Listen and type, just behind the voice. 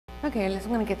Okay, I'm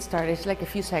going to get started. It's like a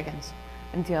few seconds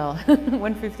until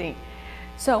 1:15.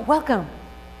 So welcome.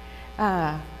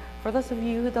 For those of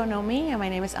you who don't know me, my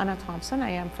name is Anna Thompson.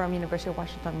 I am from University of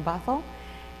Washington, Bothell,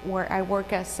 where I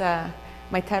work as,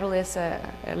 my title is a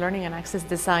Learning and Access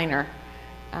Designer.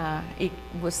 It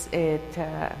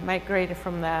migrated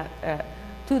from that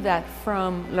to that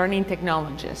from Learning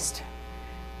Technologist.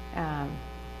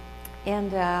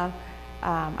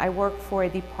 I work for a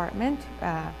department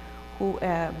who,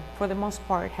 for the most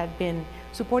part, had been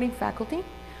supporting faculty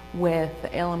with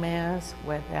LMS,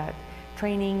 with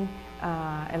training,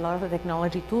 a lot of the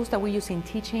technology tools that we use in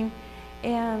teaching,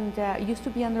 and used to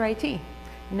be under IT.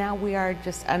 Now we are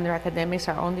just under academics,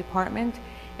 our own department,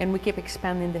 and we keep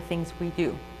expanding the things we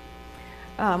do.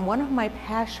 One of my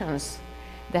passions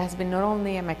that has been not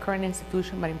only at my current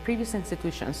institution, but in previous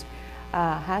institutions,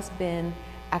 has been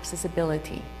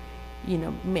accessibility. You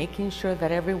know, making sure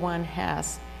that everyone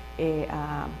has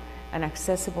an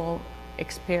accessible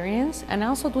experience, and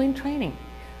also doing training.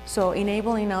 So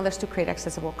enabling others to create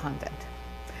accessible content.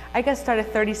 I got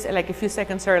started like a few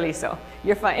seconds early, so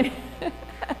you're fine.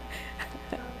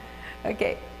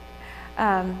 Okay.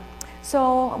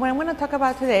 So what I'm going to talk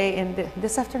about today and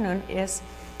this afternoon is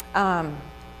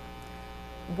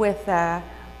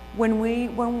when we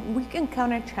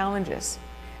encounter challenges.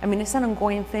 I mean, it's an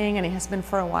ongoing thing, and it has been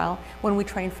for a while when we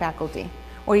train faculty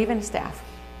or even staff.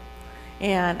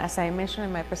 And as I mentioned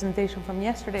in my presentation from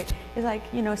yesterday, it's like,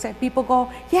 you know, it's like people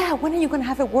go, yeah, when are you going to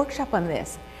have a workshop on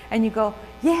this? And you go,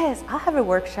 yes, I'll have a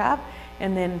workshop.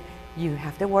 And then you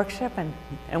have the workshop,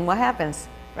 and what happens,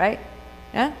 right?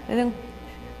 Yeah,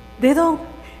 they don't,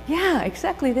 yeah,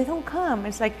 exactly, they don't come.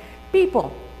 It's like,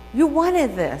 people, you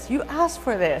wanted this, you asked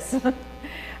for this.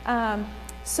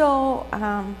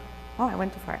 Oh, I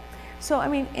went too far. So, I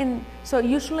mean, so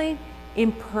usually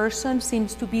in person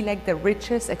seems to be like the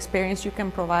richest experience you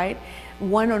can provide,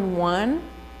 one-on-one.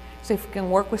 So if you can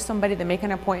work with somebody, they make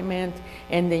an appointment,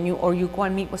 and then you go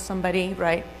and meet with somebody,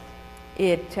 right?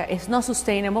 It's not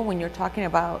sustainable when you're talking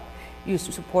about you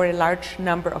support a large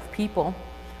number of people.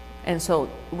 And so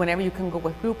whenever you can go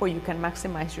with group or you can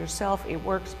maximize yourself, it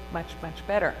works much, much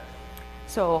better.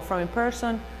 So from in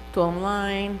person to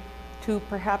online to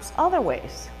perhaps other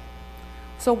ways.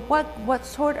 So what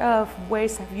sort of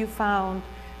ways have you found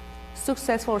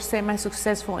successful or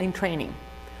semi-successful in training?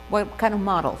 What kind of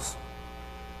models?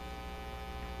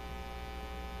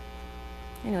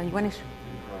 You know, you want to...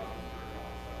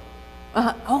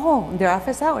 Oh, their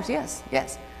office hours, yes,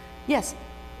 yes, yes.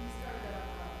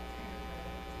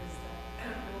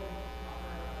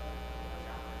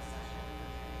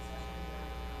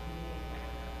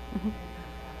 Mm-hmm.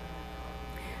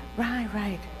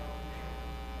 Right.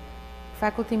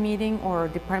 Faculty meeting or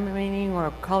department meeting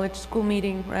or college school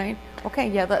meeting, right? Okay,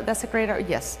 yeah, that's a great,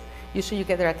 yes. Usually you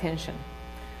get their attention.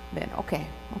 Then, okay.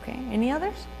 Any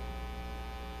others?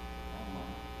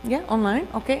 Online. Yeah, online,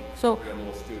 okay. So we have a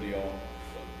little studio,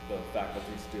 the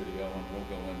faculty studio, and we'll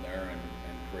go in there and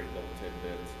create little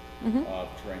tidbits of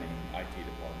training IT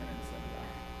department and send it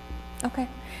out. Okay,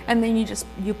 and then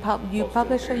you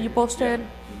publish it, you post it? On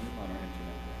our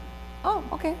internet. Oh,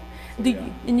 okay. So,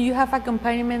 and you have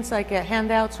accompaniments like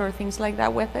handouts or things like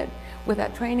that with it, with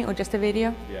that training, or just a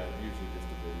video? Yeah, usually just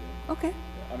a video. Okay.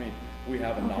 Yeah, I mean, we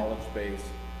have a knowledge base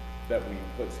that we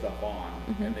put stuff on,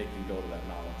 and they can go to that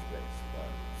knowledge base. But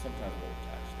sometimes we'll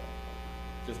attach stuff.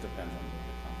 Just depends on what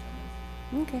the content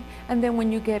is. Okay. And then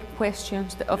when you get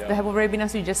questions that have already been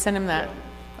answered, you just send them that?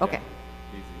 Yeah. Okay.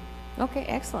 Yeah. Easy. Okay,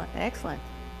 excellent.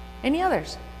 Any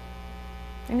others?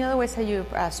 Any other ways that you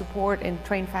support and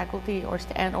train faculty or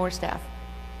staff?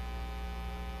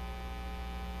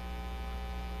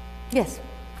 Yes?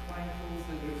 Find tools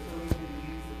that are so easy to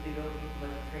use that they don't need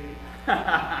much training.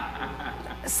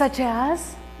 Such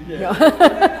as? Yeah. No.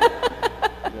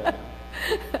 Yeah.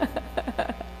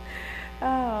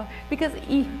 Oh, because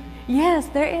yes,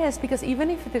 there is, because even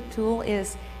if the tool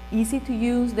is easy to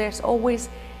use, there's always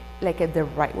like the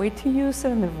right way to use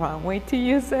it and the wrong way to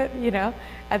use it, you know,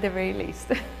 at the very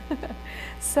least.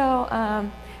 So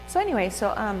anyway,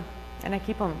 and I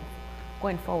keep on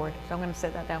going forward, so I'm going to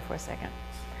set that down for a second.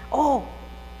 Oh,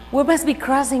 we must be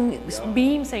crossing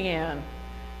beams again.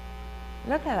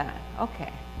 Look at that.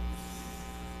 Okay.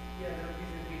 Yeah, their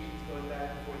presentations going back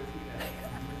and forth too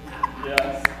now.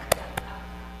 Yes.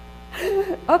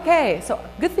 Okay, so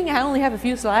good thing I only have a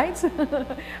few slides.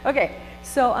 Okay,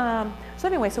 so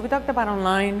anyway, so we talked about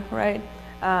online, right?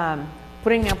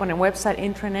 Putting up on a website,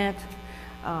 intranet,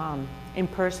 in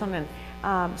person,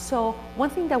 and so one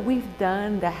thing that we've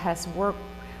done that has worked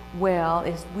well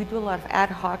is we do a lot of ad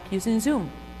hoc using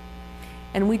Zoom.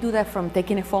 And we do that from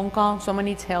taking a phone call, someone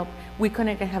needs help, we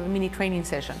connect and have a mini training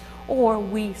session. Or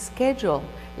we schedule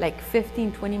like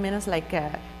 15, 20 minutes, like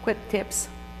quick tips,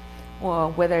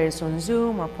 or whether it's on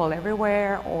Zoom or Poll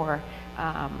Everywhere, or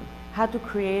how to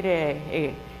create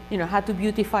how to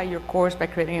beautify your course by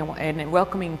creating a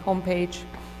welcoming homepage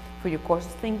for your course,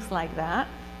 things like that.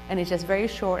 And it's just very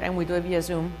short, and we do it via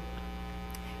Zoom.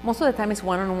 Most of the time it's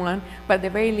one-on-one, but at the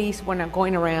very least, we're not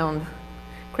going around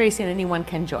crazy and anyone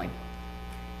can join.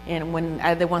 And when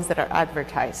the ones that are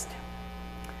advertised.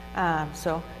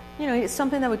 So, it's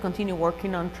something that we continue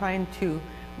working on, trying to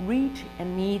reach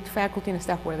and meet faculty and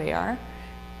staff where they are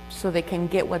so they can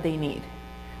get what they need.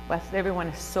 But everyone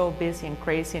is so busy and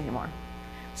crazy anymore.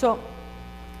 So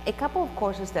a couple of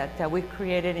courses that we've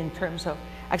created in terms of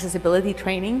accessibility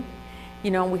training.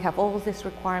 We have all of these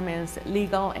requirements,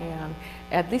 legal, and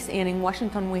at least in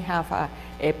Washington, we have a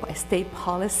state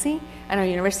policy, and our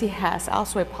university has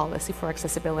also a policy for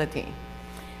accessibility.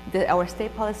 Our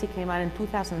state policy came out in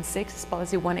 2006, it's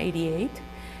policy 188,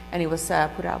 and it was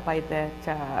put out by the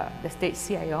state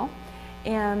CIO.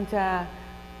 And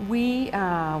we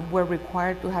were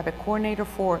required to have a coordinator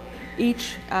for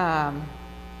each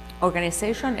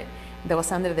organization that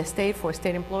was under the state for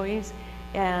state employees,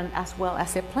 and as well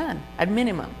as a plan at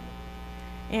minimum.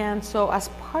 And so as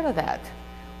part of that,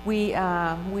 we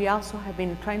also have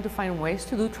been trying to find ways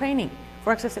to do training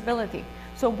for accessibility.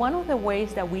 So one of the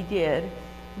ways that we did,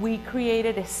 we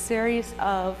created a series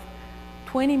of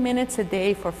 20 minutes a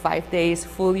day for 5 days,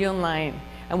 fully online,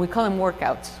 and we call them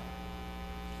workouts.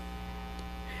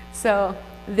 So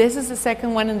this is the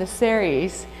second one in the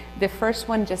series. The first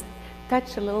one just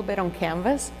touched a little bit on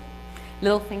Canvas,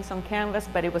 little things on Canvas,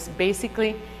 but it was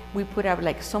basically, we put up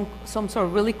like some sort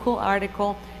of really cool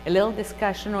article, a little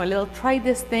discussion, or a little try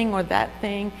this thing or that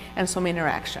thing, and some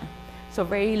interaction. So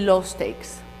very low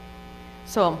stakes.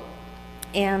 So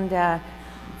I'm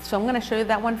going to show you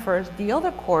that one first. The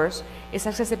other course is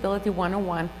Accessibility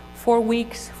 101, 4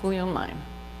 weeks, fully online.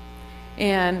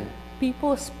 And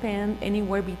people spend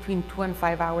anywhere between 2 and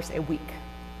 5 hours a week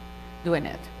doing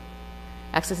it,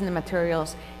 accessing the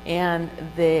materials. And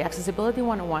the Accessibility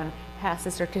 101 has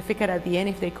a certificate at the end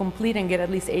if they complete and get at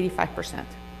least 85%.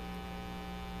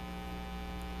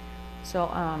 So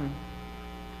I'm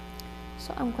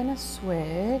going to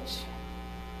switch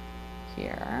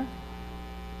here.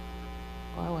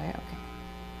 Go away, okay.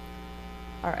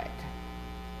 All right.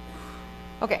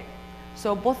 Okay,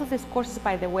 so both of these courses,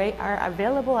 by the way, are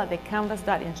available at the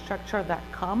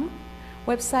canvas.instructure.com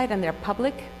website, and they're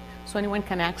public, so anyone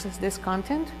can access this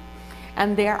content.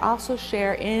 And they are also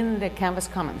shared in the Canvas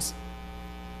Commons.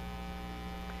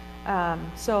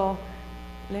 So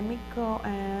let me go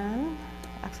and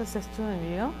access the student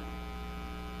view.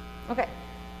 Okay,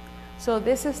 so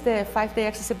this is the 5-day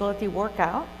accessibility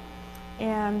workout.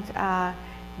 And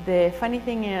the funny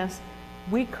thing is,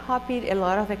 we copied a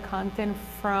lot of the content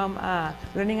from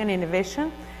Learning and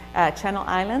Innovation, Channel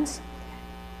Islands.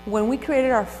 When we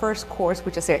created our first course,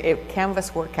 which is a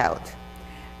Canvas workout,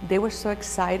 they were so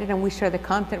excited, and we shared the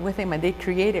content with them, and they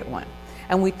created one.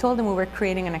 And we told them we were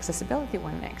creating an accessibility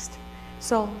one next.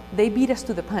 So they beat us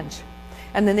to the punch.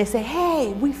 And then they say,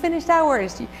 hey, we finished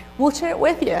ours, we'll share it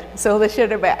with you. So they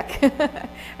shared it back.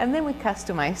 And then we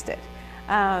customized it.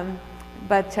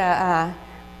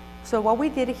 So what we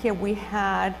did here, we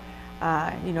had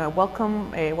a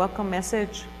welcome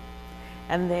message,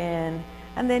 and then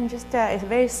just a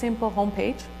very simple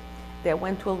homepage that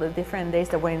went to all the different days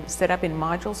that were set up in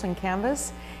modules in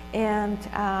Canvas, and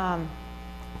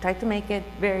tried to make it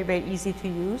very, very easy to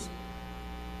use.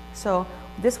 So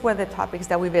these were the topics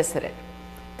that we visited: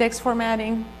 text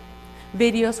formatting,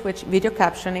 videos, video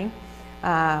captioning.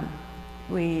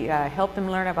 We helped them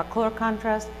learn about color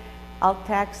contrast, alt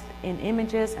text in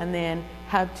images, and then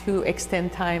how to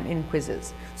extend time in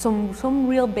quizzes. Some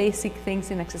real basic things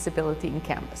in accessibility in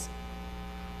Canvas.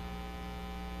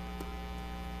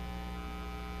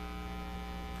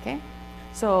 Okay,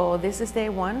 so this is day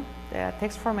one, the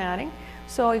text formatting.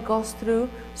 So it goes through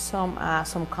some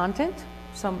content,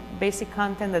 some basic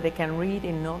content that they can read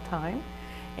in no time,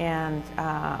 and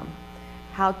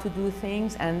how to do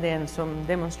things, and then some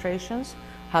demonstrations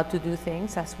how to do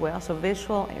things as well. So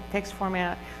visual, text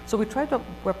format. So we try to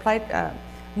apply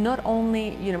not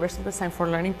only universal design for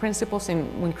learning principles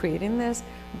when creating this,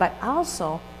 but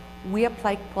also we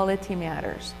apply quality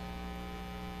matters.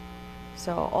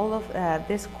 So all of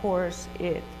this course,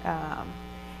 it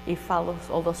follows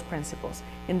all those principles.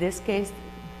 In this case,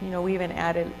 we even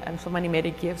added some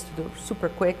animated GIFs to do super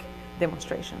quick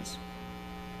demonstrations.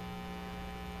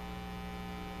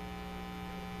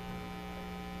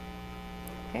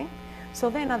 Okay, So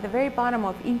then at the very bottom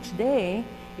of each day,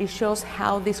 it shows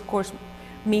how this course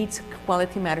meets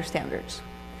quality matter standards.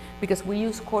 Because we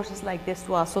use courses like this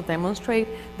to also demonstrate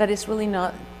that it's really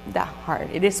not that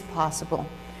hard. It is possible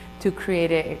to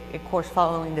create a course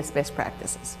following these best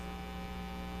practices.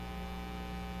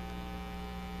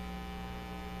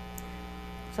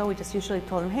 So we just usually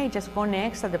told them, hey, just go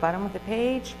next at the bottom of the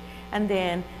page. And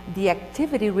then the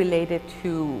activity related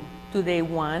to day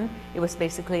one, it was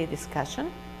basically a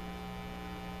discussion.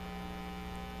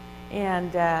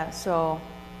 And so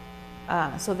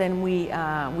then we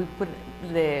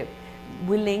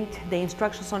linked the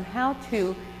instructions on how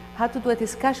to do a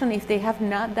discussion if they have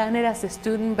not done it as a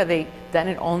student, but they done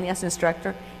it only as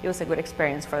instructor. It was a good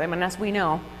experience for them. And as we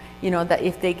know, that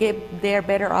if they they're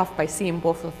better off by seeing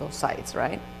both of those sides,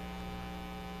 right?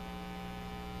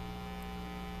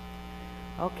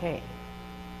 Okay.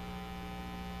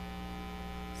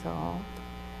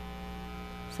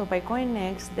 So by going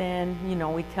next, then,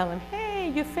 we tell them,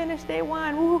 hey, you finished day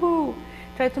one, woohoo.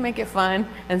 Try to make it fun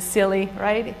and silly,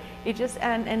 right? It just,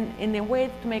 and in a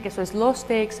way to make it so it's low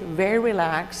stakes, very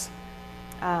relaxed.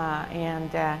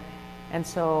 And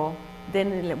so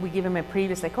then we give them a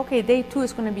preview, like, okay, day two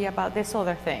is going to be about this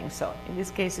other thing. So in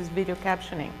this case, it's video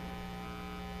captioning.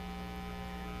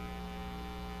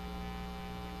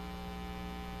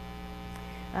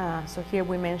 So here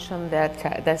we mentioned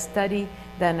that that study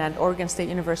done at Oregon State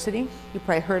University, you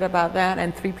probably heard about that,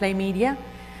 and 3Play Media,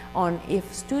 on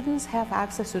if students have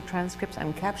access to transcripts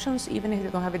and captions, even if they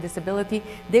don't have a disability,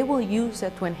 they will use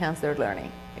it to enhance their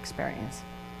learning experience.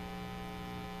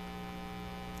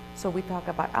 So we talk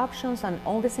about options, and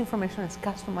all this information is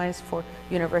customized for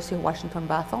University of Washington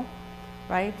Bethel,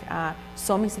 right?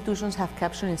 Some institutions have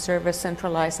captioning service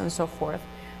centralized and so forth.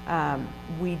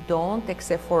 We don't,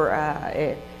 except for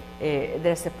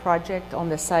there's a project on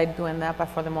the side doing that, but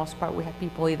for the most part, we have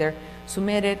people either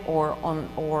submit it or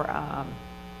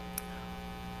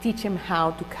teach them how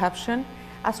to caption.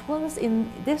 As well as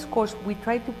in this course, we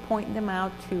try to point them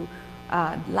out to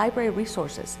library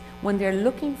resources when they're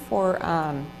looking for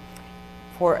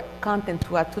content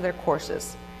to add to their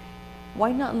courses.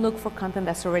 Why not look for content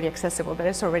that's already accessible, that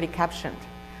is already captioned?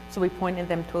 So we pointed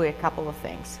them to a couple of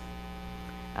things.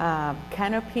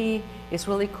 Canopy is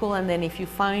really cool, and then if you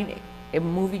find a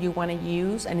movie you want to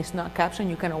use and it's not captioned,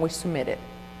 you can always submit it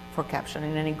for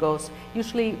captioning, and it goes,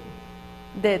 usually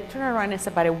the turnaround is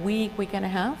about a week and a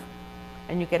half,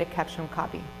 and you get a captioned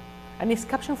copy. And it's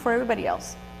captioned for everybody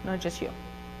else, not just you.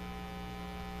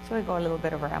 So we go a little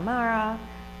bit over Amara,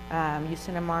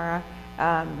 using Amara,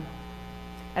 and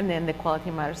then the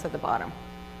quality matters at the bottom.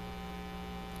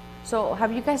 So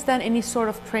have you guys done any sort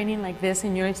of training like this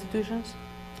in your institutions?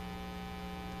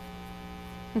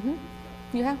 Mm-hmm.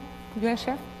 You have? You want to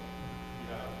share?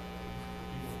 Yeah,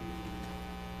 people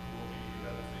who will be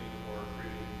editing or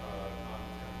creating content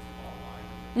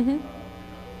online. Mm-hmm. We have a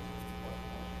much as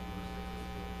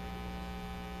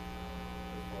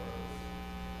far as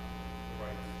the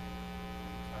right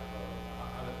type of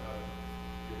how to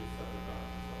get a separate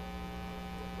document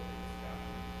for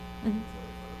captioning.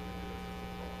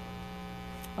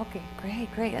 Okay,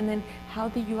 great. And then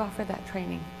how do you offer that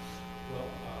training?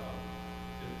 Well,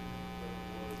 it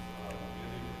was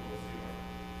mainly with OCR,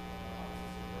 Office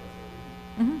of Productivity,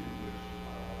 Mm-hmm. in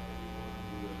which anyone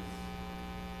who is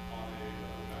on a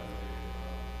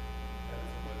has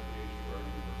a web page for our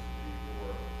university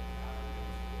or having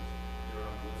a course, they're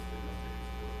on the list, they must take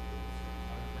this course within a certain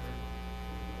time frame. So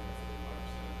we know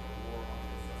that's 75% or more on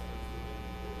the assessments within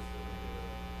the course that they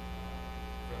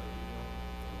get friendly email.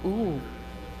 Ooh.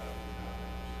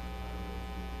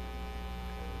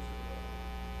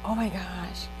 Oh my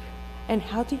gosh. And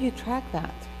how do you track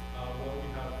that? Well, we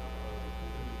have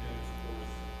within the Danish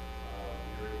course,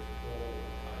 we're able to pull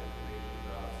information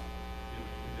about, you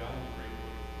can download the grade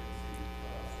book and see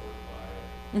sort by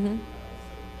Mm-hmm. 75%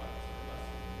 or less,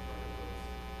 and then try to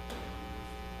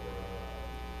those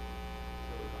for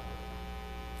further content.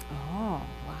 Oh,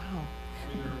 wow.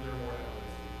 I mean, there are more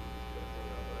analytics that you can get for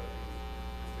that, but I think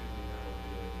it's mainly now the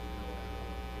email and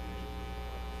communication.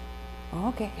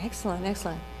 Okay,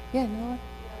 excellent. Yeah, no.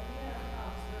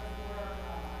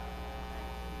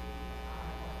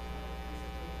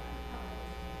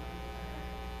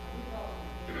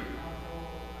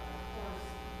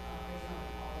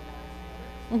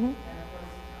 Mm-hmm.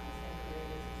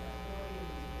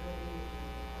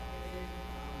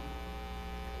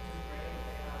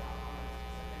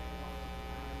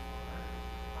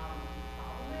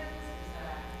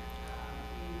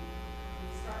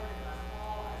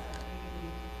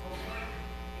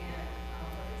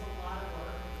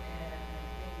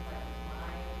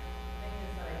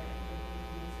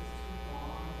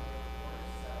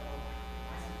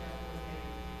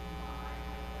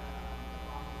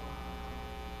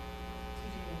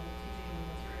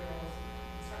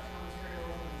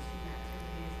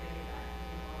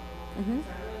 Mhm.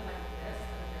 So I really like this,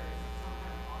 that there's some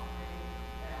kind of offering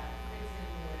that fits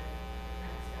in with the kind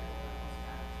of schedule that most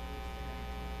faculty is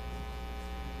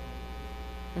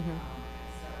Mhm.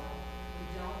 and so we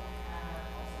don't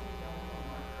have, also we don't have a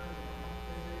marker, we don't have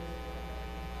quizzes, we don't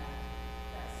have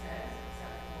anything that says,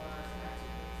 except for some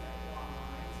activities that go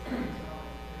online, so you can tell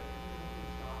if you're doing a huge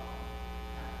drop off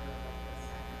after like the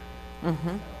second.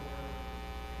 Mhm. So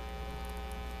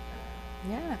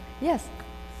Yeah. Yes.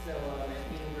 So, at the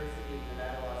University of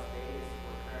Nevada, Las Vegas,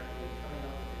 we're currently coming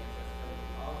up with an accessibility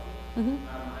policy. Mhm.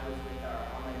 I was with our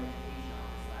online education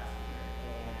office last year,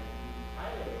 and we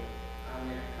piloted,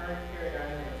 their current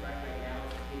paradigm that it's running right now is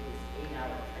to give this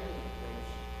 8-hour training, which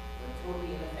was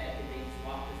totally ineffective. They just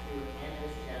walked us through a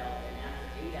canvas shell, and after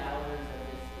 8 hours of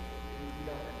this, you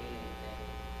don't retain anything.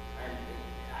 And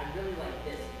I really like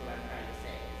this, is what I'm trying to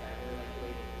say, is I really like the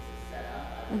way that this is set up.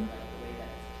 I really like the way that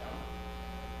it's jumped.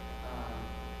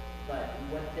 But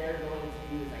what they're going to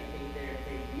do is I think they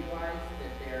realized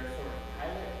that their sort of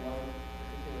pilot wasn't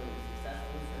particularly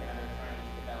successful, so now they're trying to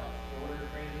develop shorter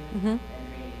training Mhm. and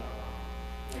training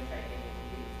online, which I think will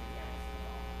continue to campus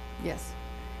involved. Yes.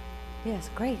 Yes,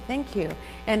 great, thank you.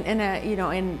 And you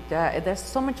know, there's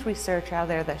so much research out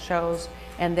there that shows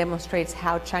and demonstrates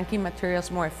how chunky material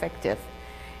is more effective.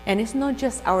 And it's not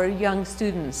just our young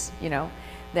students, you know,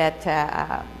 that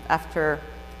after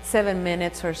 7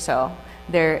 minutes or so,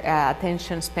 their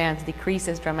attention spans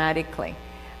decreases dramatically,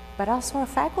 but also our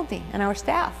faculty and our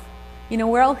staff. You know,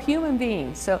 we're all human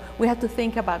beings, so we have to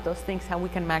think about those things, how we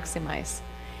can maximize.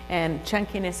 And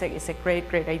chunkiness is a great,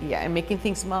 great idea, and making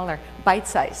things smaller, bite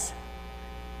size.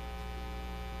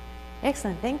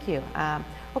 Excellent, thank you.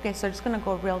 Okay, so just gonna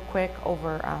go real quick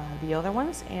over the other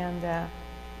ones, and all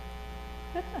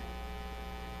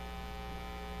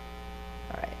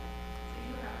right. do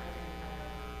you have like any kind of,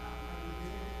 are you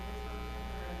using this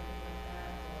function or anything like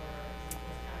that, or is it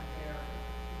just kind of there?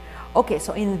 Okay,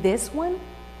 so in this one,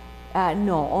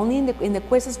 no, only in the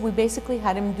quizzes, we basically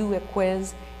had them do a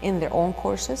quiz in their own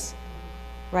courses,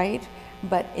 right?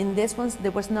 But in this one,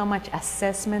 there was not much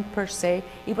assessment per se.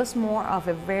 It was more of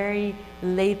a very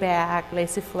laid back,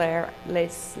 laissez-faire,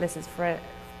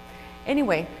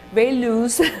 anyway, very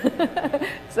loose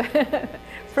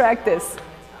practice.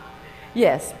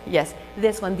 Yes, yes,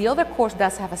 this one. The other course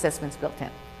does have assessments built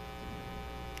in,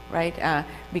 right?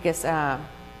 Because,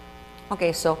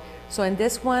 okay, so in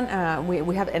this one,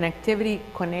 we have an activity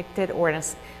connected or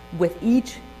with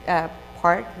each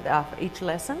part of each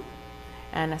lesson.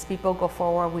 And as people go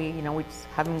forward, we just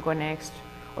have them go next,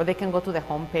 or they can go to the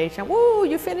home page and, whoa,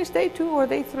 you finished day 2 or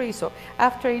day 3. So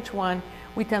after each one,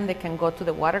 we tell them they can go to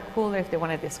the water cooler if they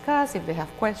want to discuss, if they have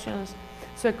questions.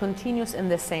 So it continues in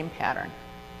the same pattern.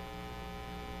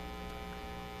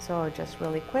 So just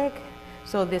really quick.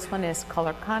 So this one is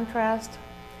color contrast.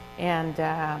 And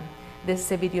this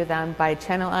is a video done by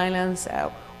Channel Islands.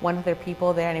 One of their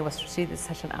people there, and she did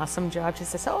such an awesome job. She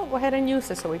says, oh, go ahead and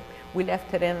use it. So we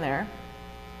left it in there.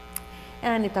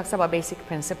 And it talks about basic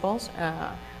principles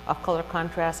of color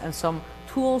contrast and some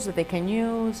tools that they can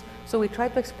use. So we try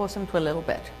to expose them to a little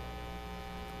bit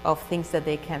of things that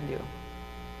they can do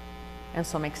and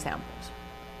some examples.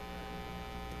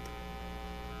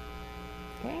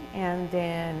 Okay, and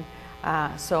then,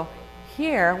 so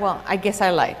here, well, I guess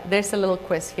I lied. There's a little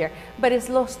quiz here, but it's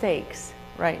low stakes,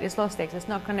 right? It's low stakes. It's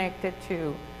not connected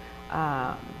to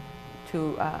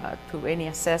any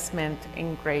assessment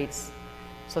in grades.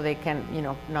 So they can,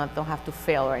 don't have to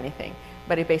fail or anything.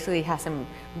 But it basically has them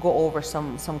go over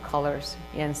some colors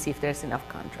and see if there's enough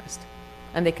contrast.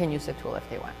 And they can use the tool if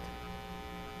they want.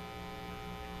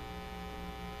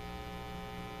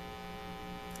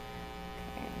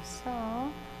 Okay, so,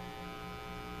 all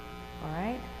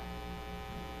right.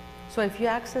 So if you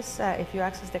access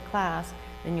the class,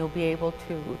 then you'll be able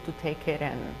to take it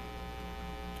and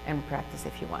practice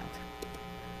if you want.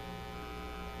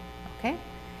 Okay.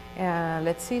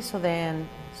 Let's see, so then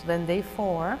day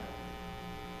 4.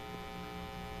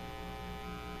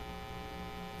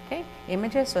 Okay,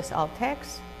 images, so it's all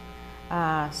text.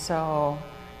 It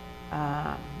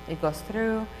goes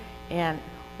through, and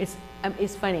it's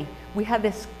funny. We had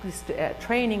this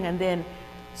training, and then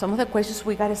some of the questions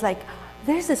we got is like,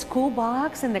 there's a school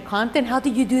box and the content, how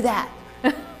did you do that?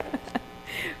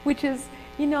 Which is,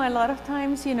 a lot of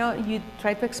times, you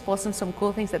try to expose them some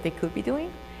cool things that they could be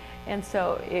doing. And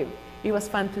so it was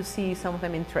fun to see some of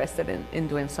them interested in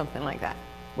doing something like that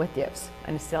with divs,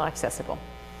 and it's still accessible.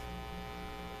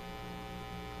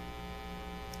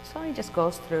 So it just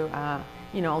goes through,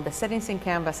 all the settings in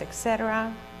Canvas,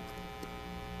 etc.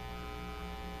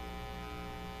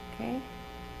 Okay,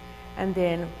 and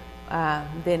then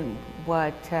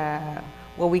what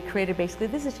what we created basically,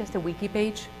 this is just a wiki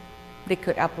page. They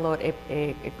could upload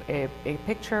a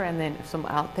picture and then some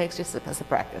alt text just as a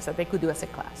practice that they could do as a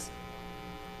class.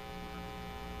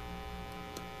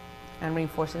 And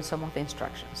reinforcing some of the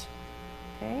instructions.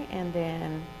 Okay, and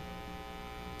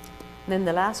then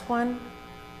the last one,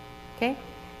 okay,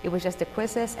 it was just the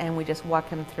quizzes, and we just walk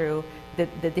them through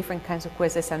the different kinds of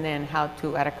quizzes and then how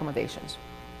to add accommodations.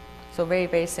 So very,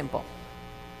 very simple.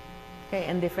 Okay,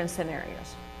 and different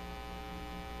scenarios.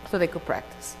 So they could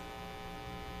practice.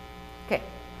 Okay,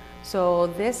 so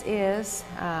this is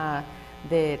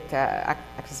the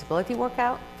accessibility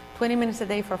workout, 20 minutes a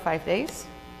day for 5 days.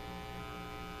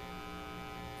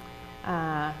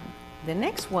 The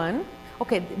next one,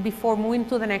 okay, before moving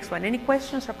to the next one, any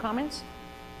questions or comments?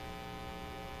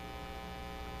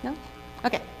 No?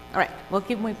 Okay, all right, we'll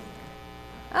keep moving.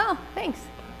 Oh, thanks,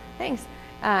 thanks.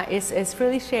 It's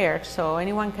freely shared, so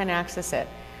anyone can access it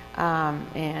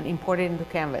and import it into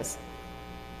Canvas.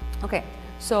 Okay,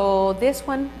 so this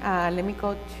one, let me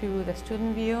go to the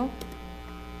student view.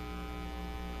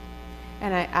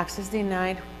 And I access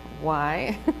denied,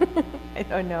 why? I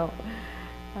don't know.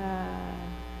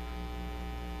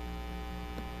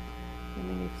 Let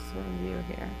me leave student view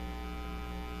here.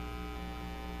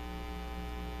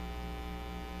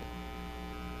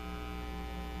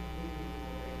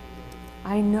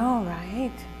 I know,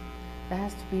 right? That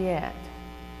has to be it.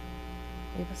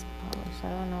 It was published. I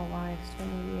don't know why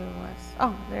student view was.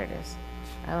 Oh, there it is.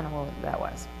 I don't know what that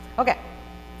was. Okay.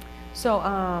 So,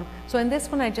 so in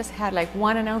this one, I just had like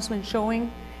one announcement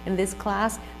showing in this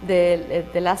class. The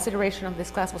last iteration of this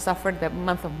class was offered the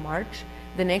month of March.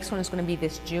 The next one is going to be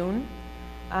this June.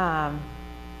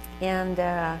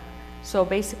 So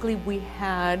basically we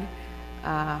had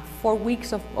 4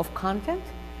 weeks of content.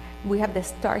 We have the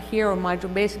start here or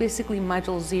module, basically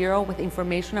module 0 with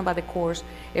information about the course,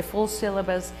 a full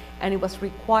syllabus, and it was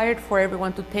required for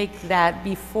everyone to take that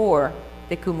before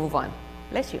they could move on.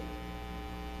 Bless you.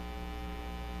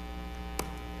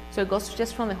 So it goes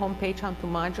just from the home page onto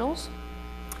modules.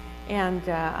 And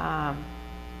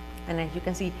as you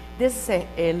can see, this is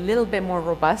a little bit more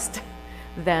robust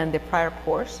than the prior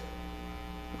course.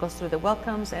 It goes through the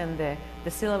welcomes and the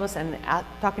syllabus and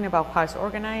talking about how it's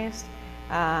organized,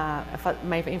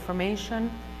 my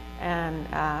information, and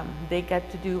they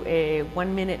get to do a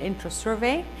 1-minute intro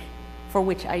survey for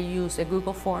which I use a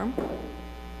Google form.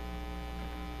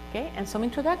 Okay, and some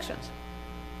introductions.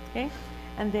 Okay,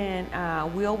 and then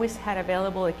we always had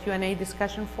available a Q&A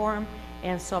discussion forum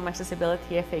and some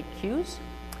accessibility FAQs.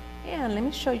 And let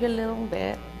me show you a little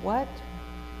bit what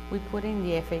we put in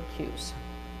the FAQs.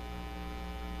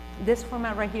 This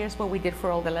format right here is what we did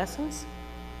for all the lessons.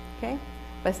 Okay,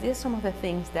 but these are some of the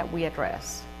things that we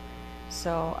address.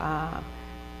 So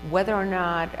whether or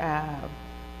not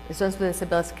students with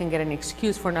disabilities can get an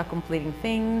excuse for not completing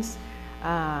things,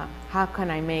 how can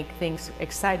I make things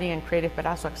exciting and creative but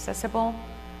also accessible?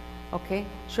 Okay,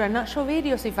 should I not show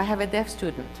videos if I have a deaf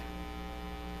student?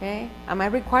 Okay, am I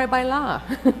required by law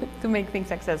to make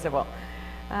things accessible?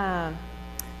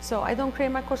 So I don't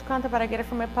create my course content, but I get it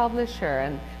from a publisher,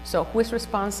 and so who is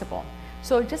responsible?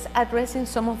 So just addressing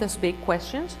some of those big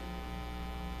questions.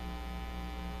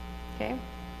 Okay.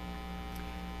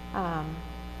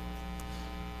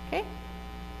 Okay.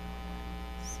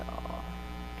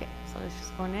 So let's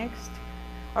just go next.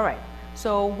 All right.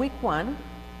 So week 1.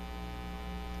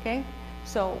 Okay.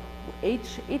 So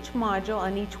each module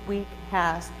and each week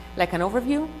has like an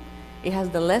overview. It has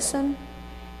the lesson,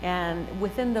 and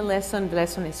within the lesson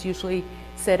is usually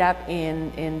set up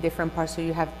in different parts. So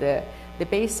you have the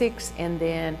basics, and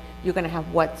then you're going to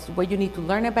have what you need to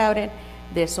learn about it.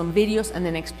 There's some videos and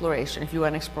then exploration if you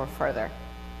want to explore further.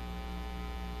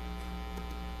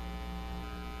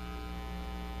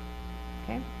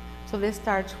 Okay, so this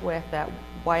starts with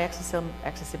why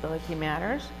accessibility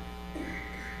matters.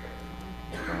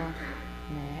 So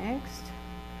next,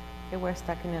 okay, we're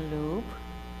stuck in a loop.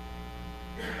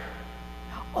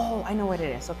 Oh, I know what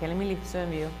it is. Okay, let me leave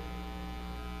student view.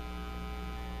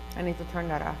 I need to turn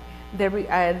that off. The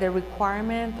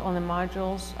requirement on the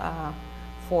modules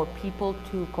for people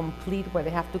to complete, where they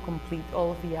have to complete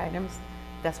all of the items,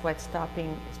 that's why it's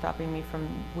stopping me from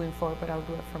moving forward, but I'll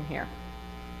do it from here.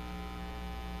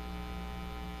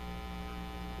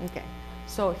 Okay,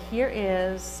 so here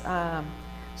is,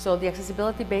 so the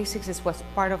accessibility basics is what's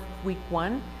part of week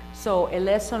 1. So a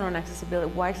lesson on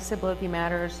accessibility, why accessibility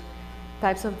matters,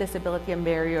 types of disability and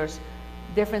barriers,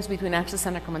 difference between access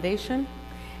and accommodation.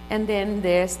 And then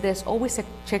there's always a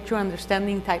check your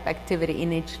understanding type activity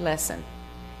in each lesson,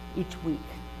 each week.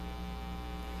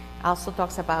 Also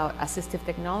talks about assistive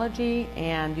technology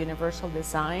and universal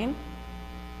design.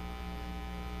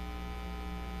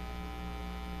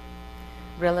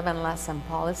 relevant lesson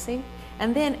policy.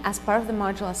 And then as part of the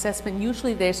module assessment,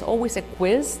 usually there's always a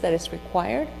quiz that is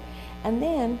required. And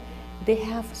then they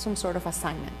have some sort of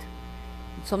assignment.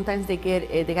 Sometimes they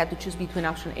have to choose between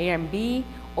option A and B,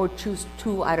 or choose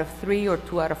 2 out of 3 or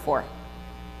 2 out of 4.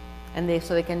 And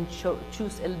so they can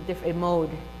choose a mode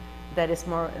that is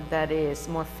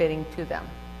more fitting to them,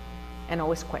 and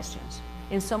always questions.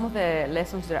 In some of the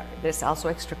lessons, there's also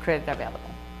extra credit available.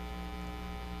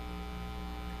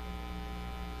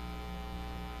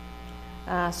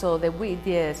 So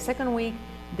the second week,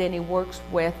 then it works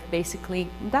with basically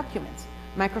documents,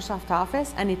 Microsoft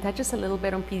Office, and it touches a little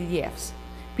bit on PDFs.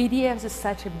 PDFs is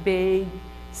such a big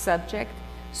subject,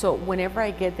 so whenever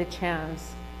I get the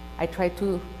chance, I try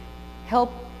to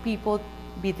help people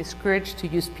be discouraged to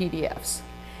use PDFs.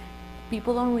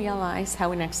 People don't realize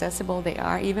how inaccessible they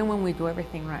are, even when we do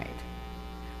everything right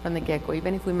from the get-go,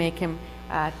 even if we make them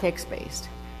text-based,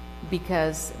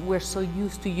 because we're so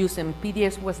used to using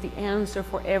PDFs. Was the answer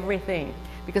for everything,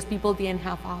 because people didn't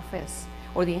have Office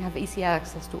or didn't have easy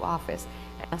access to Office.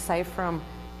 Aside from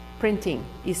printing,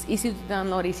 it's easy to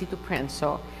download, easy to print,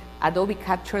 so Adobe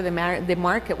captured the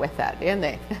market with that, didn't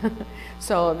they?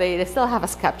 So they still have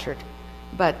us captured.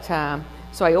 But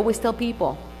so I always tell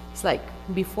people, it's like,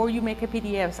 before you make a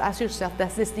PDF, ask yourself,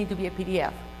 does this need to be a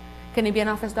PDF? Can it be an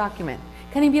Office document?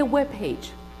 Can it be a web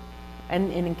page?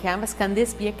 And in Canvas, can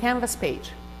this be a Canvas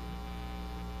page?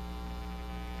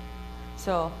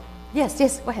 So, yes,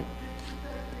 go ahead.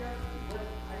 I don't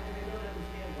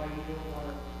understand why you don't want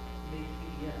to make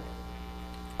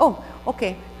PDFs. Oh,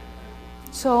 okay.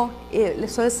 So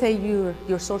let's say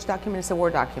your source document is a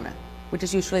Word document, which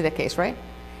is usually the case, right?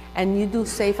 And you do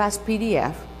save as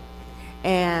PDF,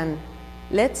 and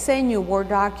let's say in your Word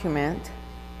document,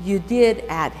 you did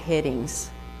add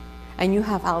headings, and you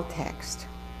have alt text.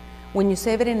 When you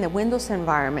save it in the Windows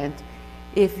environment,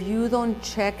 if you don't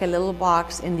check a little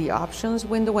box in the options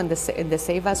window, in the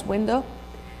Save As window,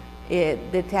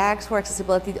 the tags for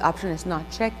accessibility option is not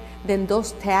checked, then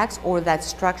those tags or that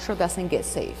structure doesn't get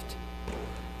saved.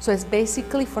 So it's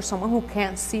basically, for someone who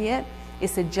can't see it,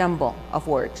 it's a jumble of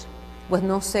words with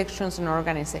no sections and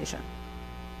organization.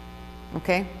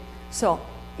 Okay? So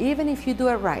even if you do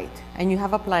it right, and you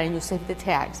have applied and you save the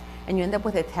tags, and you end up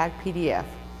with a tag PDF,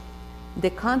 the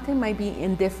content might be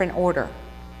in different order.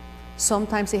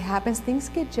 Sometimes it happens, things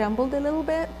get jumbled a little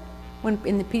bit when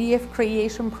in the PDF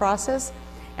creation process,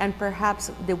 and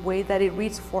perhaps the way that it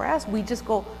reads for us, we just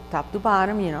go top to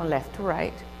bottom, left to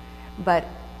right. But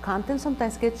content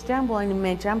sometimes gets jumbled, and it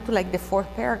may jump to like the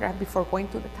 4th paragraph before going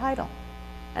to the title.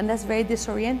 And that's very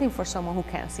disorienting for someone who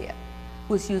can't see it,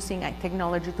 who's using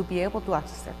technology to be able to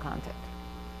access their content.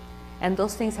 And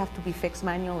those things have to be fixed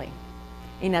manually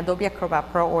in Adobe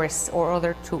Acrobat Pro or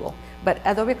other tool. But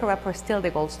Adobe Acrobat Pro is still the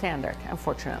gold standard,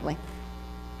 unfortunately.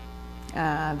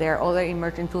 There are other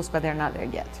emerging tools, but they're not there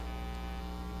yet.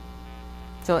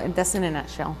 So that's in a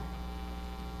nutshell.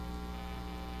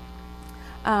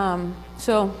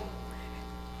 So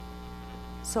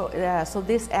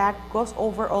this act goes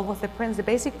over all of the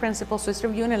basic principles. So it's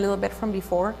reviewing a little bit from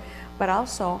before, but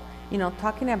also,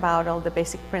 talking about all the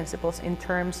basic principles in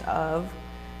terms of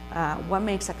what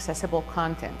makes accessible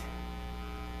content.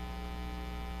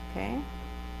 Okay.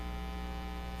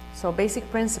 So basic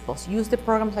principles: use the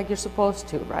programs like you're supposed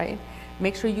to, right?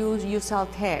 Make sure you use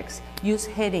alt text, use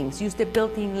headings, use the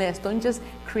built-in list. Don't just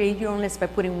create your own list by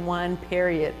putting one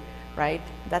period, right?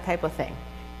 That type of thing.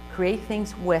 Create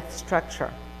things with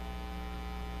structure.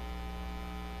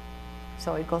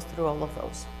 So it goes through all of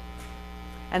those.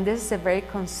 And this is a very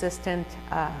consistent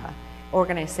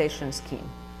organization scheme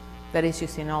that is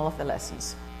used in all of the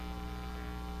lessons.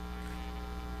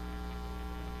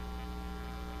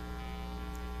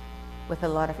 With a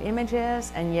lot of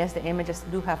images, and yes, the images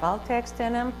do have alt text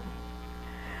in them.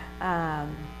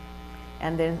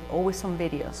 And then always some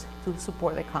videos to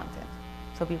support the content,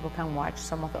 so people can watch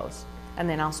some of those and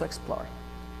then also explore.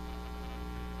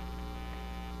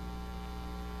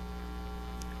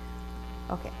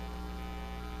 Okay.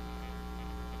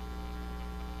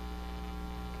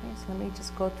 So let me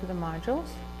just go to the modules.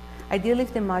 I did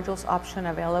leave the modules option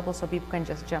available so people can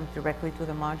just jump directly to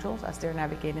the modules as they're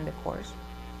navigating the course.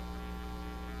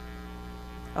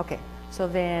 Okay, so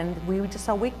then we just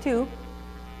saw week 2.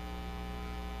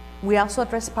 We also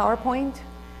addressed PowerPoint,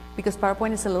 because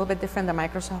PowerPoint is a little bit different than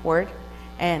Microsoft Word,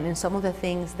 and in some of the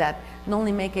things that not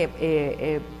only make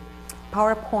a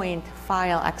PowerPoint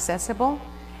file accessible,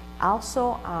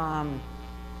 also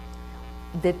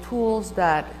the tools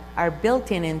that are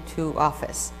built into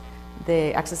Office,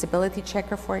 the accessibility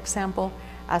checker, for example,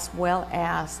 as well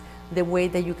as the way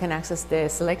that you can access the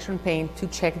selection pane to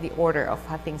check the order of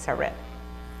how things are read.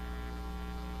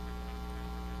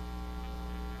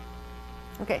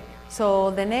 Okay, so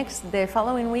the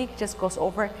following week just goes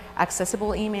over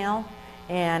accessible email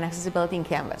and accessibility in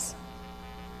Canvas.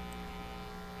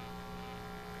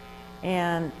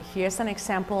 And here's an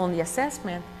example on the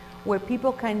assessment where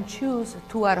people can choose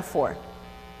 2 out of 4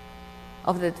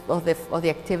 of the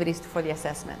activities for the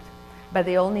assessment, but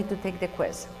they all need to take the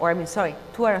quiz, or 2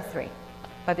 out of 3,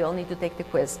 but they all need to take the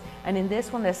quiz. And in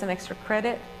this one, there's an extra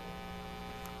credit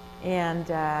and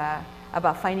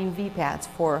about finding VPATs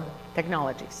for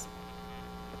technologies.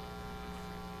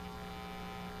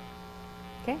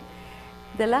 Okay,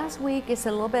 the last week is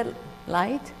a little bit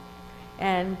light,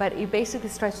 but it basically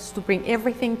tries to bring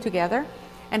everything together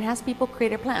and has people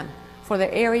create a plan for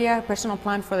their area, personal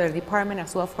plan for their department,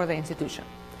 as well for the institution.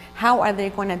 How are they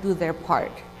going to do their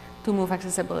part to move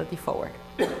accessibility forward?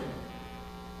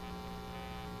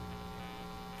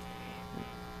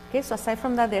 Okay, so aside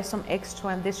from that, there's some extra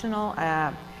additional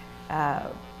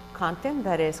content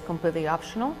that is completely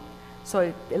optional. So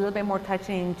a little bit more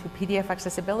touching into PDF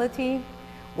accessibility,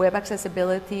 web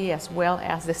accessibility, as well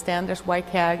as the standards,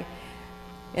 YCAG,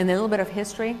 and a little bit of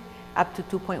history up to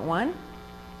 2.1,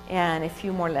 and a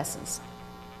few more lessons.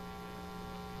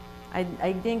 I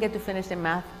didn't get to finish the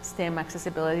math STEM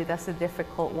accessibility. That's a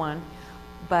difficult one,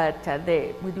 but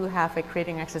we do have a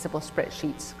creating accessible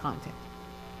spreadsheets content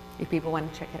if people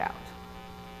want to check it out.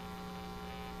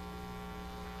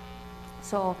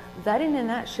 So that in a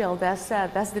nutshell, that's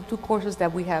the 2 courses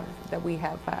that we have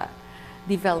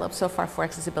developed so far for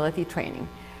accessibility training.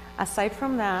 Aside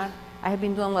from that, I have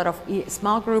been doing a lot of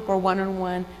small group or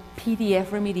one-on-one PDF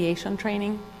remediation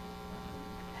training.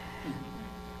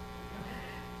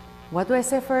 What do I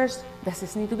say first? Does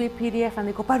this need to be a PDF? And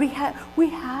they go, but we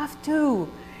have to.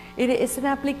 It's an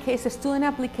application, it's a student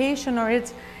application, or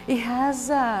it has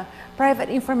private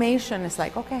information. It's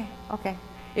like, okay.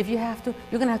 If you have to,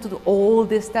 you're gonna have to do all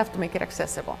this stuff to make it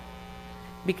accessible.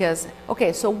 Because,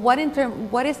 okay, so what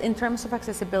is in terms of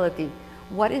accessibility?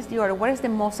 What is the order? What is the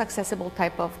most accessible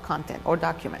type of content or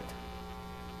document?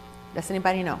 Does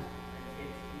anybody know?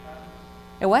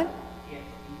 A what?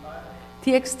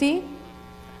 TXT?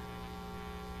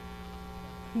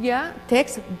 Yeah,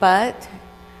 text, but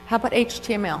how about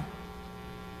HTML?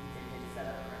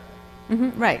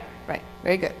 Right,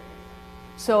 very good.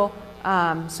 So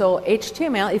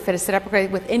HTML, if it is set up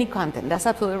correctly with any content, that's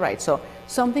absolutely right. So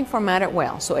something formatted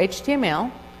well. So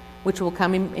HTML, which will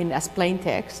come in as plain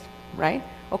text, right?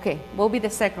 Okay, what will be the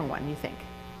second one, you think?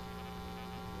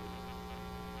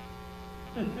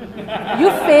 You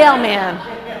fail, man.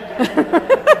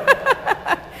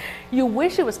 You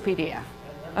wish it was PDF.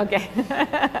 Okay.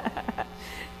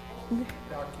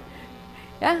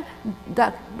 Yeah,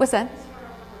 what's that?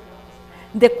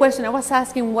 The question I was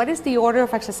asking, what is the order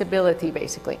of accessibility,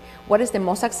 basically? What is the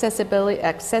most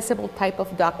accessible type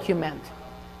of document?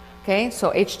 Okay,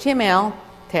 so HTML,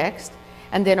 text,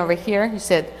 and then over here you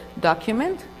said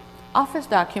document, office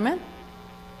document,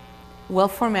 well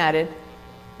formatted,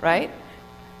 right?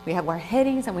 We have our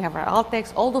headings and we have our alt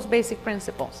text, all those basic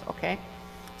principles, okay?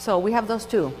 So we have those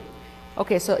 2.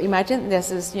 Okay, so imagine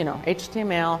this is,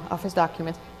 HTML, office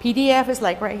documents. PDF is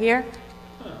like right here,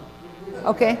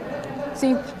 okay?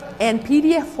 See, and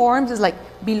PDF forms is like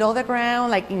below the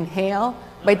ground, like in hell,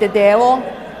 by the devil.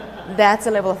 That's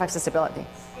a level of accessibility.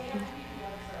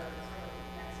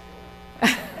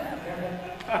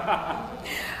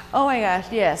 Oh my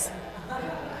gosh, yes.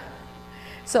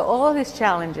 So all of these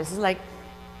challenges is like,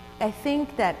 I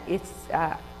think that it's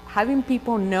having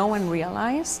people know and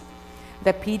realize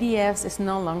that PDFs is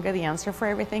no longer the answer for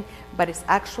everything, but it's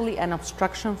actually an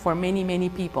obstruction for many, many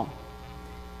people.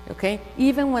 Okay,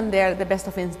 even when they're the best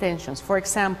of intentions. For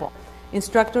example,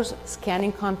 instructors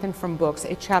scanning content from books,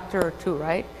 a chapter or 2,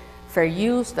 right? Fair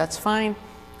use, that's fine,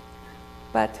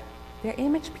 but they're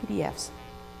image PDFs.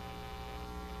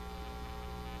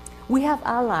 We have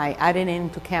Ally added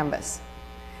into Canvas.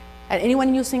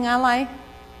 Anyone using Ally?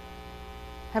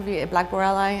 Have you a Blackboard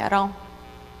Ally at all?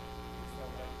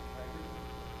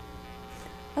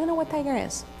 I don't know what Tiger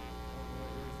is.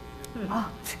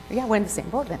 Oh, yeah, we're in the same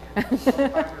boat then.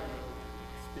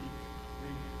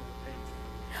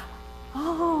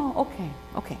 Oh,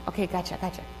 okay, gotcha.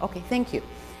 Okay, thank you.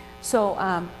 So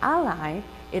Ally,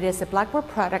 it is a Blackboard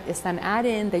product. It's an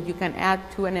add-in that you can add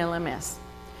to an LMS.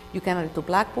 You can add it to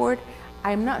Blackboard.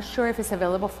 I'm not sure if it's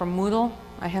available for Moodle.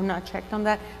 I have not checked on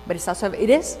that, but it's also, it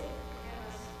is?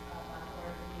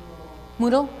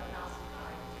 Moodle?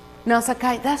 No,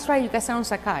 Sakai, that's right, you guys are on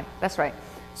Sakai, that's right.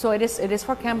 So it is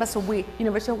for Canvas. So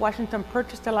University of Washington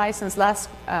purchased a license last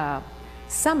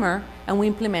summer and we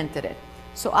implemented it.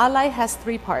 So Ally has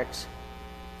 3 parts.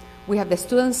 We have the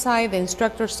student side, the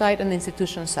instructor side, and the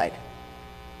institution side.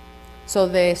 So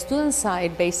the student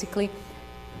side basically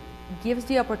gives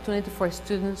the opportunity for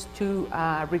students to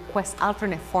request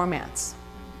alternate formats.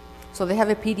 So they have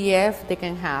a PDF, they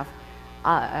can have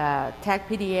tag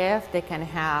PDF, they can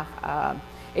have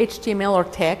HTML or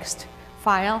text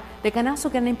file, they can also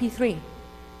get an MP3.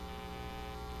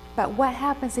 But what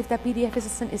happens if that PDF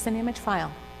is an image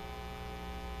file?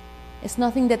 It's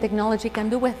nothing that technology can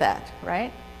do with that,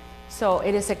 right? So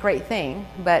it is a great thing,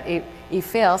 but it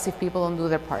fails if people don't do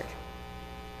their part.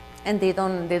 And they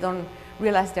don't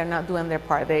realize they're not doing their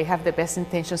part. They have the best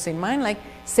intentions in mind, like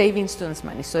saving students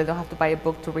money, so they don't have to buy a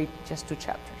book to read just 2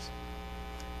 chapters.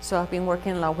 So I've been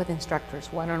working a lot with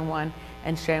instructors, one-on-one,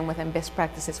 and sharing with them best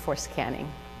practices for scanning.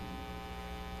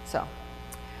 So,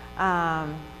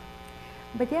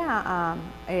 but yeah,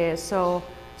 so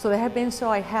there have been, so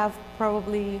I have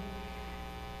probably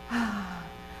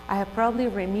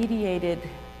remediated,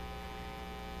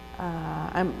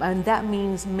 and that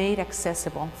means made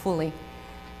accessible fully,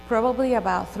 probably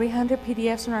about 300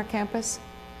 PDFs on our campus.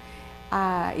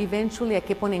 Eventually, I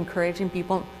keep on encouraging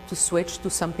people to switch to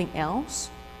something else.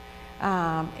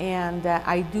 And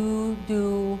I do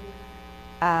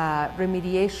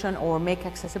remediation or make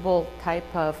accessible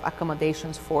type of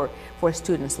accommodations for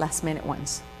students, last minute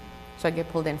ones. So I get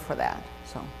pulled in for that.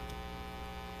 So,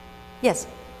 yes.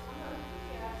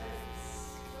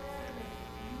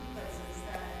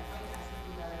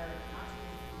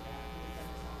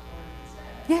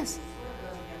 Yes.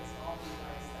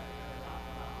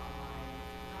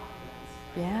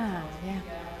 Yeah, yeah.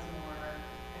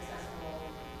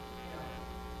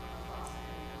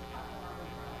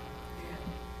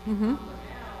 Mm-hmm. But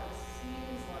now it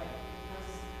seems like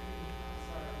because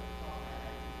sort of call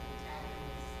that tagging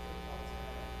is difficult to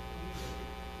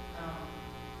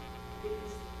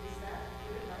use. Is that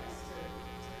good advice to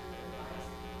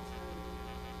advise people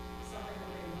to something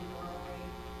that they would normally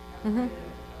have Mm-hmm.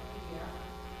 created a PDF?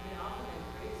 I mean, often they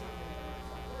create something in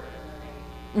Microsoft Word and then they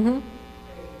Mm-hmm.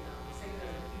 save it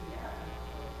as a PDF and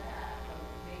upload that, but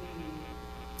maybe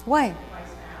Why?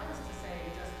 advice now is to say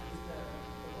just use the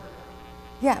Word document.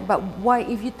 Yeah, but why?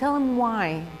 If you tell them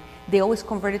why they always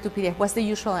convert it to PDF, what's the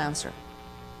usual answer?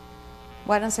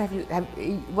 What answer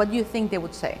what do you think they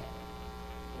would say?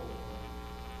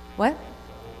 What?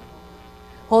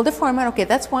 Hold the format. Okay,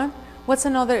 that's one. What's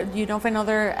another? Do you know of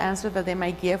another answer that they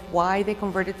might give why they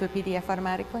convert it to a PDF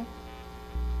automatically?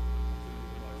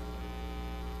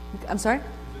 I'm sorry?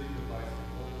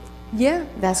 Yeah,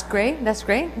 that's great. That's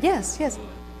great. Yes, yes.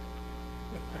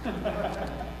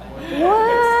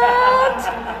 What?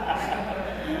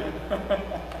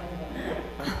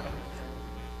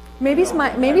 Maybe it's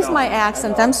my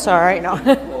accent. I'm sorry. No.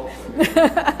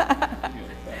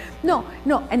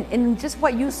 No, and just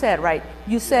what you said, right?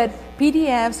 You said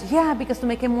PDFs, yeah, because to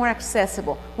make it more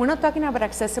accessible. We're not talking about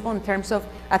accessible in terms of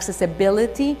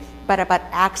accessibility, but about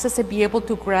access, to be able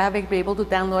to grab it, be able to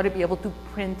download it, be able to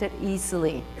print it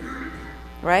easily,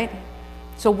 right?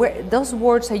 So those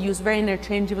words are used very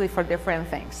interchangeably for different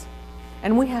things,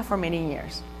 and we have for many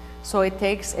years. So it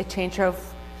takes a change of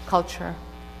culture.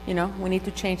 You know, we need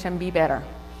to change and be better.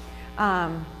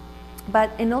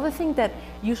 But another thing that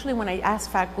usually when I ask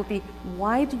faculty,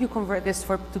 why do you convert this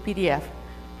to PDF?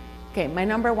 Okay, my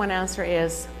number one answer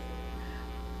is,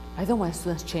 I don't want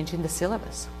students changing the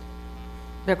syllabus.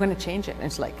 They're going to change it. And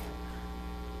it's like,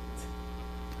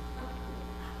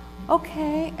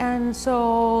 okay, and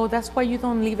so that's why you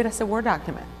don't leave it as a Word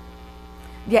document.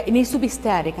 Yeah, it needs to be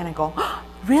static. And I go, oh,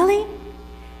 really?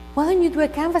 Why don't you do a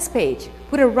Canvas page?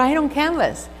 Put it right on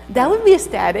Canvas. That would be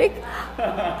static.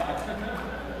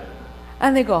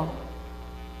 And they go,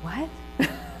 what?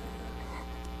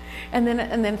 and then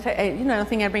you know, the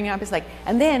thing I bring up is like,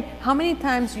 and then how many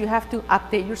times you have to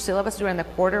update your syllabus during the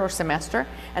quarter or semester?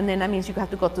 And then that means you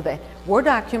have to go to the Word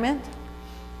document,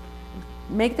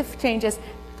 make the changes,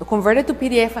 convert it to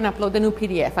PDF, and upload the new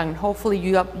PDF. And hopefully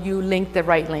you link the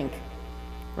right link,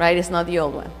 right? It's not the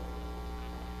old one.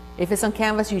 If it's on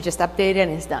Canvas, you just update it and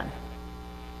it's done.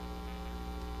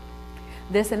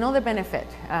 There's another benefit.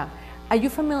 Are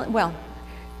you familiar? Well,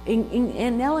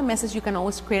 in LMSs, you can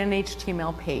always create an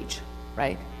HTML page,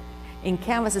 right? In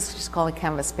Canvas, it's just called a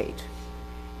Canvas page.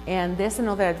 And there's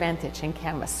another advantage in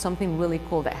Canvas, something really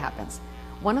cool that happens.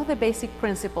 One of the basic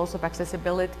principles of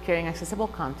accessibility, creating accessible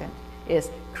content,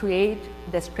 is create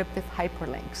descriptive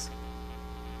hyperlinks.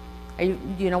 Do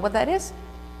you know what that is?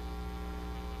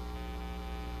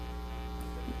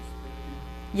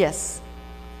 Yes.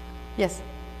 Yes.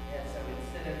 Yeah, so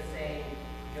instead of saying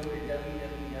go to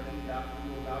www.google.com,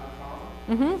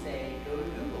 say go to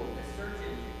Google, the search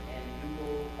engine, and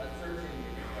Google, a search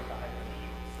engine is what the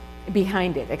hyperlink is.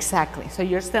 Behind it, exactly. So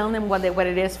you're telling them what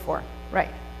it is for,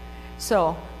 right?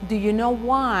 So, do you know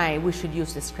why we should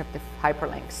use descriptive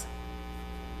hyperlinks?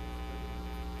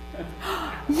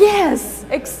 Yes,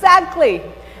 exactly.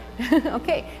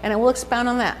 Okay, and I will expound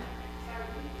on that.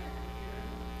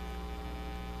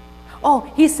 Oh,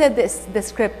 he said this,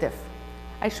 descriptive.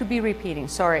 I should be repeating,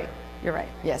 sorry. You're right,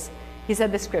 yes. He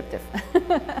said descriptive.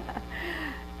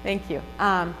 Thank you.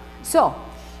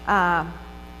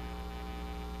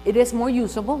 It is more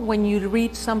usable when you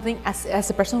read something as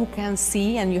a person who can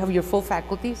see and you have your full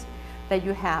faculties, that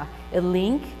you have a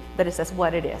link that it says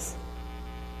what it is,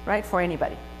 right, for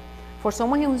anybody. For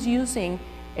someone who's using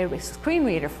a screen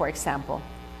reader, for example,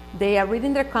 they are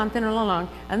reading their content all along,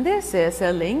 and this is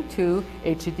a link to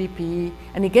HTTP,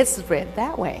 and it gets read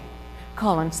that way, /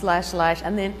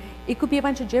 and then it could be a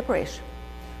bunch of gibberish.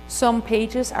 Some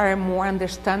pages are more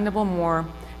understandable, more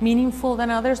meaningful than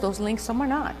others. Those links, some are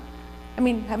not. I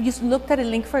mean, have you looked at a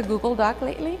link for a Google Doc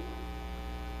lately?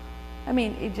 I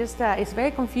mean, it just, it's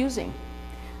very confusing.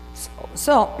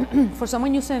 So for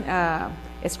someone using a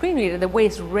screen reader, the way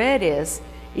it's read is,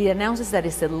 it announces that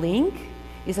it's a link,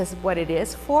 it says what it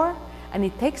is for, and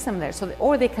it takes them there. So,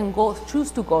 or they can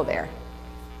choose to go there,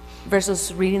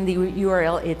 versus reading the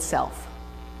URL itself.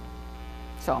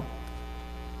 So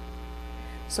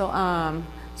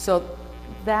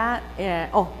that,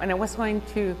 and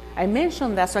I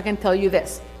mentioned that so I can tell you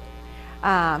this.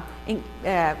 In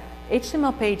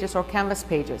HTML pages or Canvas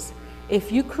pages,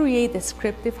 if you create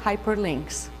descriptive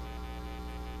hyperlinks,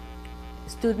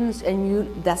 students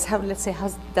and that's how, let's say,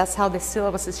 that's how the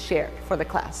syllabus is shared for the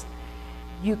class.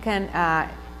 You can,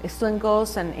 a student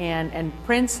goes and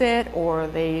prints it, or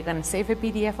they can save a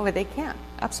PDF of it, they can,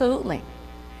 absolutely.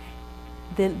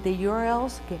 The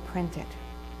URLs get printed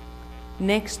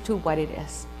next to what it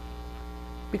is.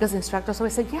 Because instructors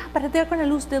always say, yeah, but they're going to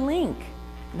lose the link.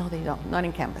 No, they don't, not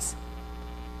in Canvas.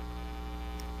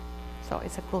 So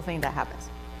it's a cool thing that happens.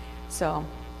 So,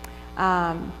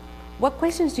 what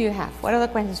questions do you have? What other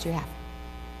questions do you have?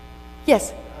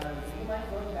 Yes? Do you mind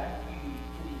going back to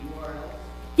the URL?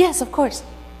 Yes, of course.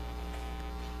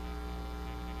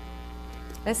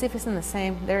 Let's see if it's in the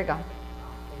same. There we go.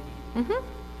 Mm-hmm.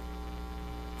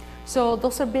 So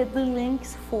those are bit.ly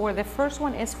links. For the first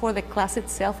one is for the class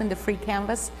itself in the free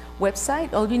Canvas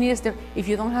website. All you need is, if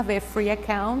you don't have a free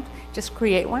account, just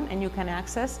create one and you can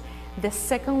access. The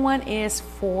second one is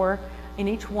for, in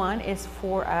each one is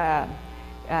for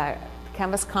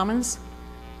Canvas Commons.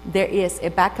 There is a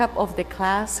backup of the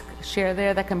class share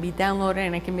there that can be downloaded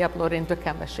and it can be uploaded into a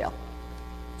Canvas shell.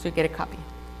 So you get a copy.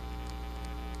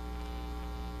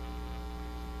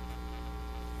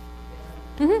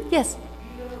 Mm-hmm. Yes? Do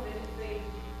you know of anything,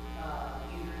 either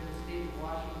in the state of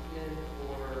Washington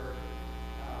or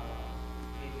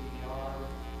maybe beyond,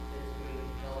 that's going to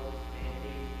help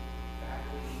mandate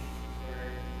faculty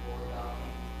learn more about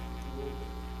these tools?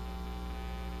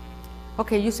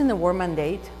 Okay, using the word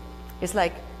mandate is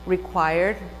like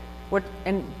required,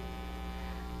 and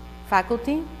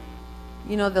faculty,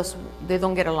 you know, they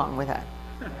don't get along with that.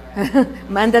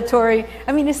 Mandatory.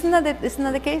 I mean, isn't that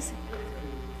the case?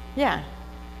 Yeah.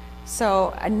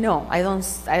 So no, I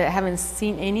haven't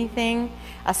seen anything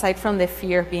aside from the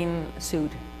fear of being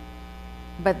sued.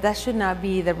 But that should not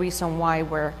be the reason why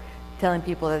we're telling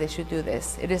people that they should do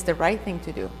this. It is the right thing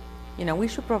to do. You know, we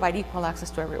should provide equal access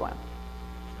to everyone.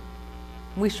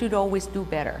 We should always do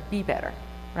better, be better,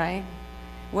 right?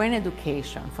 We're in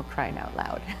education, for crying out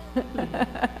loud.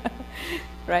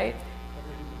 Right?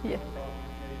 Yeah.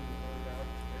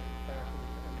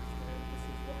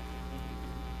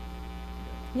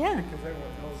 Yeah. Because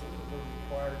everyone knows that we're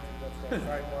required to, that's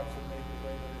why sidewalks are made the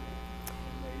way they're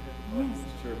made. Yes.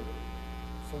 Sure.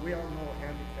 So we all know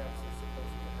handicaps are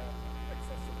supposed to have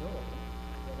accessibility,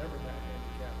 whatever that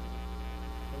handicap is.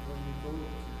 But when you go to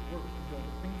your work, you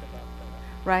don't think about that.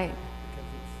 Right.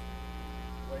 Because it's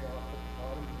way off at the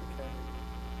bottom, you can't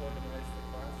organize the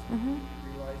class. Mm-hmm. You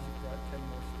realize you've got 10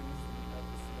 more students than you had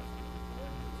the semester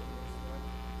before, and you're like,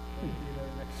 they'll be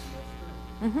there next semester.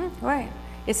 Mm-hmm. Right.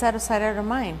 It's out of sight, out of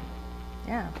mind.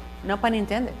 Yeah. No pun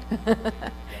intended.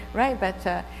 Right.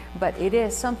 But it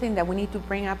is something that we need to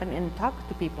bring up and talk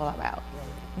to people about.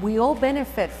 We all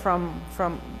benefit from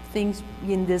things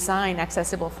in design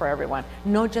accessible for everyone,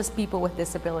 not just people with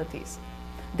disabilities.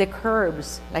 The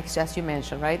curbs, like as you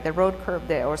mentioned, right? The road curb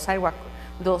there, or sidewalk,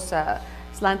 those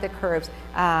slanted curbs,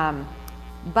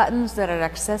 buttons that are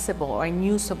accessible or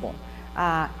unusable,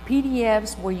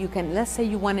 PDFs where you can, let's say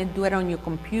you want to do it on your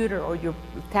computer or your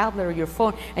tablet or your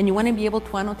phone, and you want to be able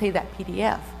to annotate that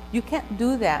PDF. You can't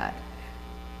do that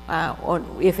or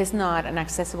if it's not an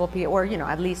accessible PDF, or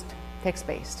at least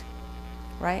text-based.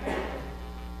 right?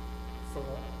 So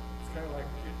it's kind of like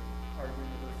our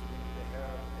university, they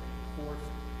have a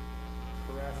forced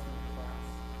harassment class.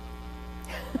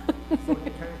 So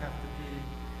you kind of have to do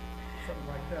something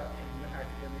like that in the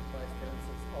academic vice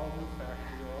chancellors, all new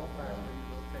faculty or all faculty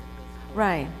will take this course.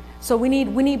 Right. So we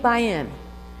need buy-in,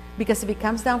 because if it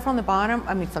comes down from the bottom,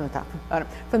 I mean from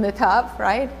the top,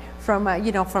 right? From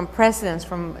you know, from presidents,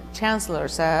 from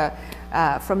chancellors,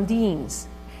 from deans,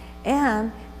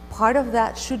 and part of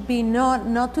that should be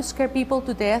not to scare people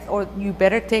to death, or you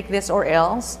better take this or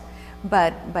else,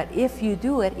 but if you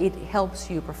do it, it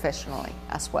helps you professionally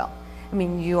as well. I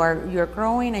mean, you're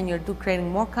growing and you're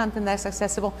creating more content that's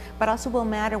accessible, but also will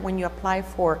matter when you apply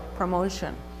for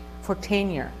promotion, for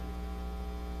tenure.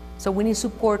 So we need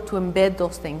support to embed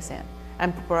those things in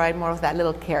and provide more of that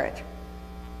little carrot.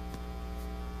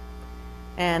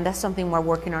 And that's something we're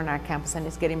working on our campus, and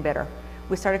it's getting better.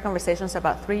 We started conversations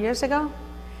about 3 years ago,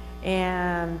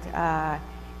 and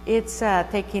it's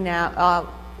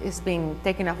being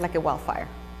taken off like a wildfire.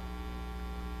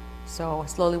 So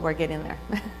slowly we're getting there.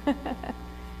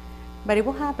 But it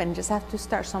will happen, just have to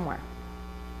start somewhere,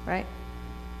 right?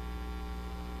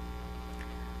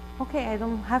 Okay, I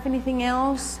don't have anything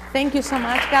else. Thank you so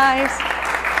much, guys.